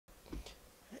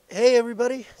Hey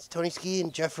everybody, it's TonySki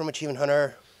and Geoff from Achievement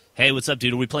Hunter. Hey, what's up,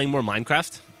 dude? Are we playing more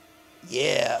Minecraft?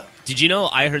 Yeah. Did you know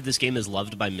I heard this game is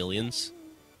loved by millions?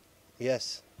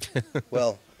 Yes.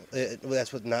 Well,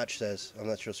 that's what Notch says. I'm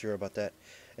not real sure about that.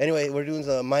 Anyway, we're doing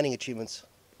the mining achievements.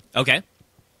 Okay.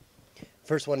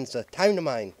 First one is time to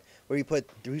mine, where you put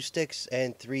 3 sticks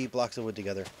and 3 blocks of wood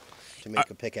together to make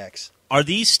a pickaxe. Are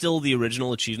these still the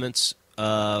original achievements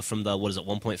from the,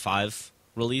 1.5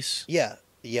 release? Yeah.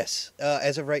 Yes.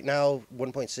 As of right now,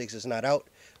 1.6 is not out,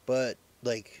 but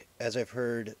as I've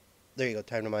heard, there you go,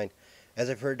 time to mine. As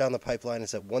I've heard down the pipeline,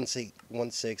 it's that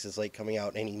 1.6 is coming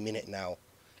out any minute now.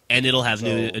 And it'll have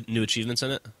new achievements in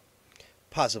it?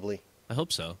 Possibly. I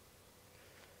hope so.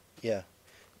 Yeah.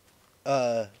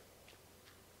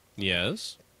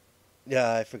 Yes?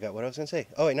 Yeah, I forgot what I was going to say.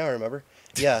 Oh, wait, now I remember.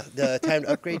 Yeah, the time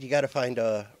to upgrade, you got to find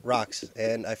rocks.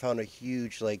 And I found a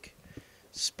huge,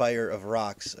 spire of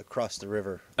rocks across the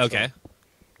river. Okay.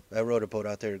 So I rode a boat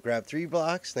out there to grab 3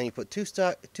 blocks, then you put 2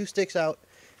 sticks out,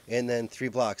 and then 3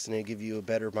 blocks, and it'll give you a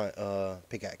better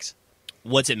pickaxe.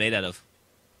 What's it made out of?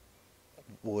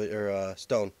 Wood, or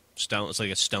stone. Stone. It's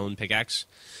like a stone pickaxe.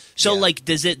 So, Yeah.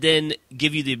 Does it then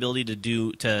give you the ability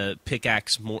to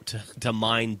pickaxe more, to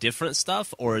mine different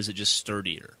stuff, or is it just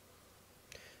sturdier?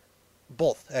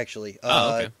 Both, actually.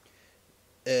 Okay.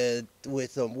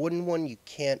 With a wooden one, you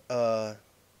can't, what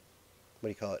do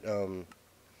you call it?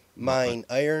 Mine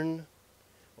iron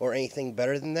or anything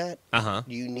better than that. Uh-huh.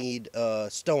 You need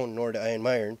stone in order to mine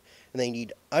iron, and then you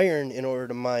need iron in order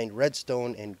to mine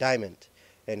redstone and diamond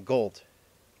and gold.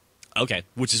 Okay,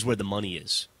 which is where the money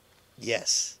is.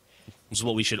 Yes. Which is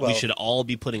what we should all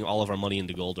be putting all of our money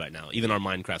into gold right now, even our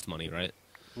Minecraft money, right?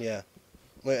 Yeah.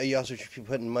 Well, you also should be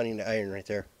putting money into iron right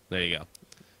there. There you go.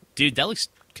 Dude, that looks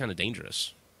kind of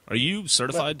dangerous. Are you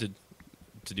certified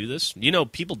to do this? You know,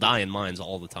 people die in mines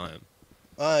all the time.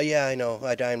 Yeah, I know.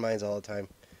 I die in mines all the time.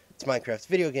 It's Minecraft. It's a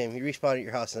video game. You respawn at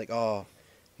your house and oh,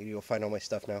 you go find all my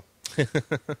stuff now.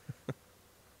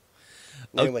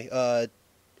 Anyway,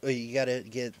 you gotta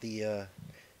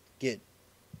get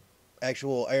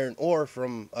actual iron ore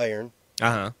from iron.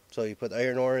 Uh-huh. So you put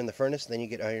iron ore in the furnace, then you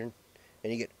get iron,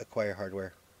 and you get acquire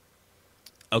hardware.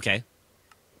 Okay.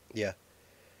 Yeah.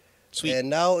 Sweet. And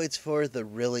now it's for the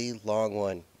really long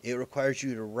one. It requires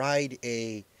you to ride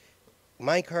a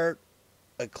minecart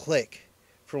a click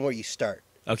from where you start.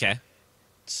 Okay.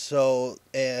 So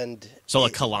a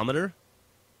kilometer?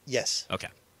 Yes. Okay.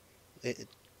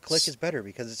 Click is better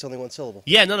because it's only 1 syllable.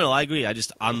 Yeah, no, I agree.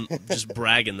 I'm just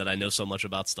bragging that I know so much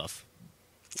about stuff.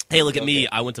 Hey, look at me.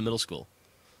 I went to middle school.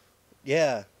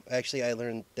 Yeah. Actually, I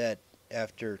learned that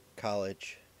after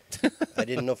college. I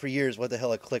didn't know for years what the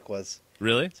hell a click was.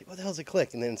 Really? It's like, what the hell is a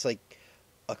click? And then it's like,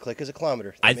 a click is a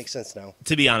kilometer. That makes sense now.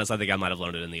 To be honest, I think I might have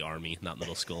learned it in the Army, not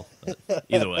middle school.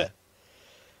 Either way.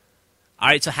 All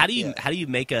right, so how do you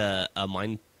make a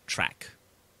mine track?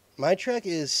 My track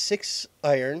is 6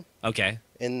 iron. Okay.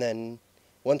 And then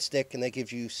 1 stick, and that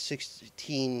gives you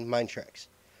 16 mine tracks.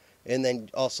 And then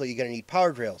also you're going to need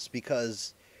powered rails,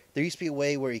 because there used to be a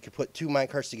way where you could put 2 mine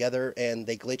carts together and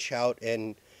they glitch out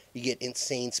and you get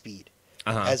insane speed.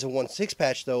 Uh-huh. As a 1.6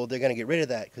 patch, though, they're going to get rid of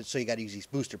that, so you got to use these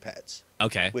booster pads.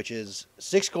 Okay. Which is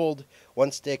 6 gold,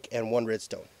 1 stick, and 1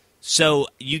 redstone. So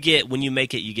when you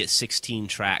make it, you get 16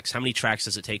 tracks. How many tracks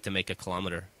does it take to make a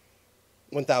kilometer?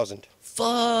 1,000.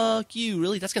 Fuck you.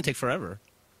 Really? That's going to take forever.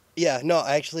 Yeah, no,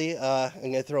 actually, I'm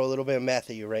going to throw a little bit of math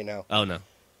at you right now. Oh, no.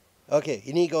 Okay,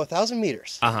 you need to go 1,000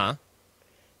 meters. Uh-huh.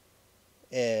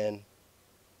 And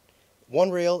 1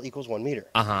 rail equals 1 meter.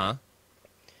 Uh-huh.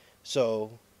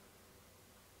 So,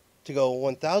 to go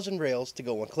 1,000 rails to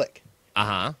go 1 click.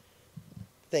 Uh-huh.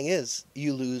 Thing is,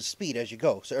 you lose speed as you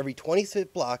go. So every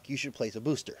 20-foot block, you should place a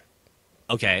booster.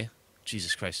 Okay.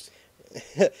 Jesus Christ.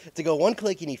 To go 1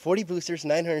 click, you need 40 boosters,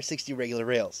 960 regular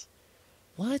rails.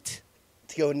 What?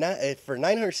 To go for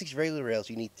 960 regular rails,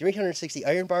 you need 360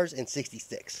 iron bars and 60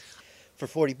 sticks. For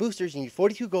 40 boosters, you need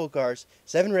 42 gold bars,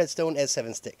 7 redstone, and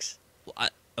 7 sticks. Well,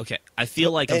 okay. I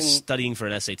feel like I'm studying for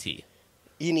an SAT.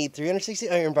 You need 360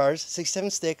 iron bars,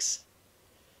 67 sticks,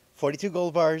 42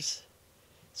 gold bars,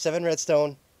 7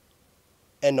 redstone,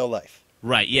 and no life.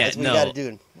 Right, yeah, That's what you got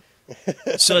to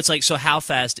do. So it's so how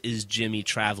fast is Jimmy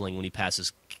traveling when he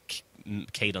passes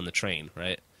Kate on the train,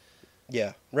 right?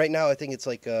 Yeah. Right now, I think it's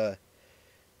I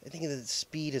think the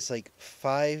speed is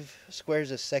 5 squares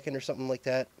a second or something like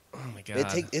that. Oh, my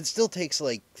God. It still takes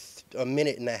a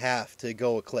minute and a half to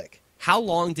go a click. How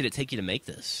long did it take you to make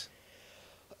this?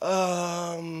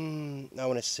 I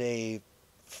want to say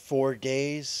 4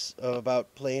 days of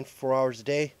about playing 4 hours a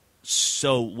day.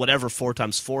 So whatever 4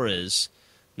 times 4 is,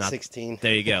 16.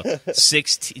 There you go.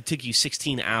 It took you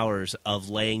 16 hours of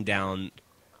laying down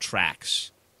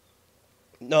tracks.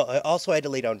 No, I had to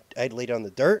lay down. I had to lay down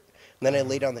the dirt, and then I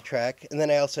lay down the track, and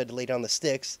then I also had to lay down the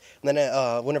sticks. And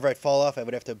then whenever I'd fall off, I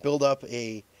would have to build up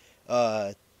a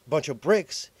bunch of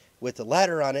bricks with a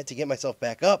ladder on it to get myself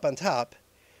back up on top,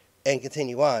 and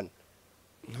continue on.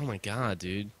 Oh my god,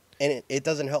 dude! And it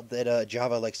doesn't help that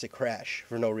Java likes to crash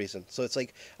for no reason. So it's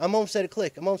like I'm almost at a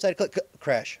click. I'm almost at a click.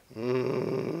 Crash.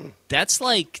 That's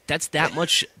that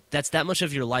much. That's that much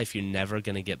of your life you're never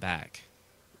gonna get back.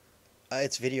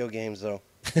 It's video games though.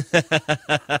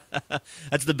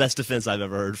 That's the best defense I've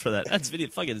ever heard for that. That's video.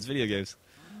 Fuck it, it's video games.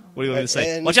 What do you want me to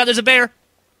say? And Watch out! There's a bear.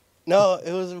 No,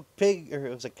 it was a pig or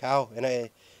it was a cow, and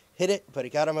I hit it, but it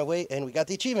got on my way, and we got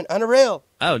the achievement on a rail.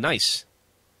 Oh, nice.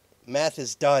 Math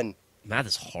is done. Math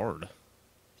is hard.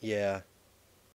 Yeah.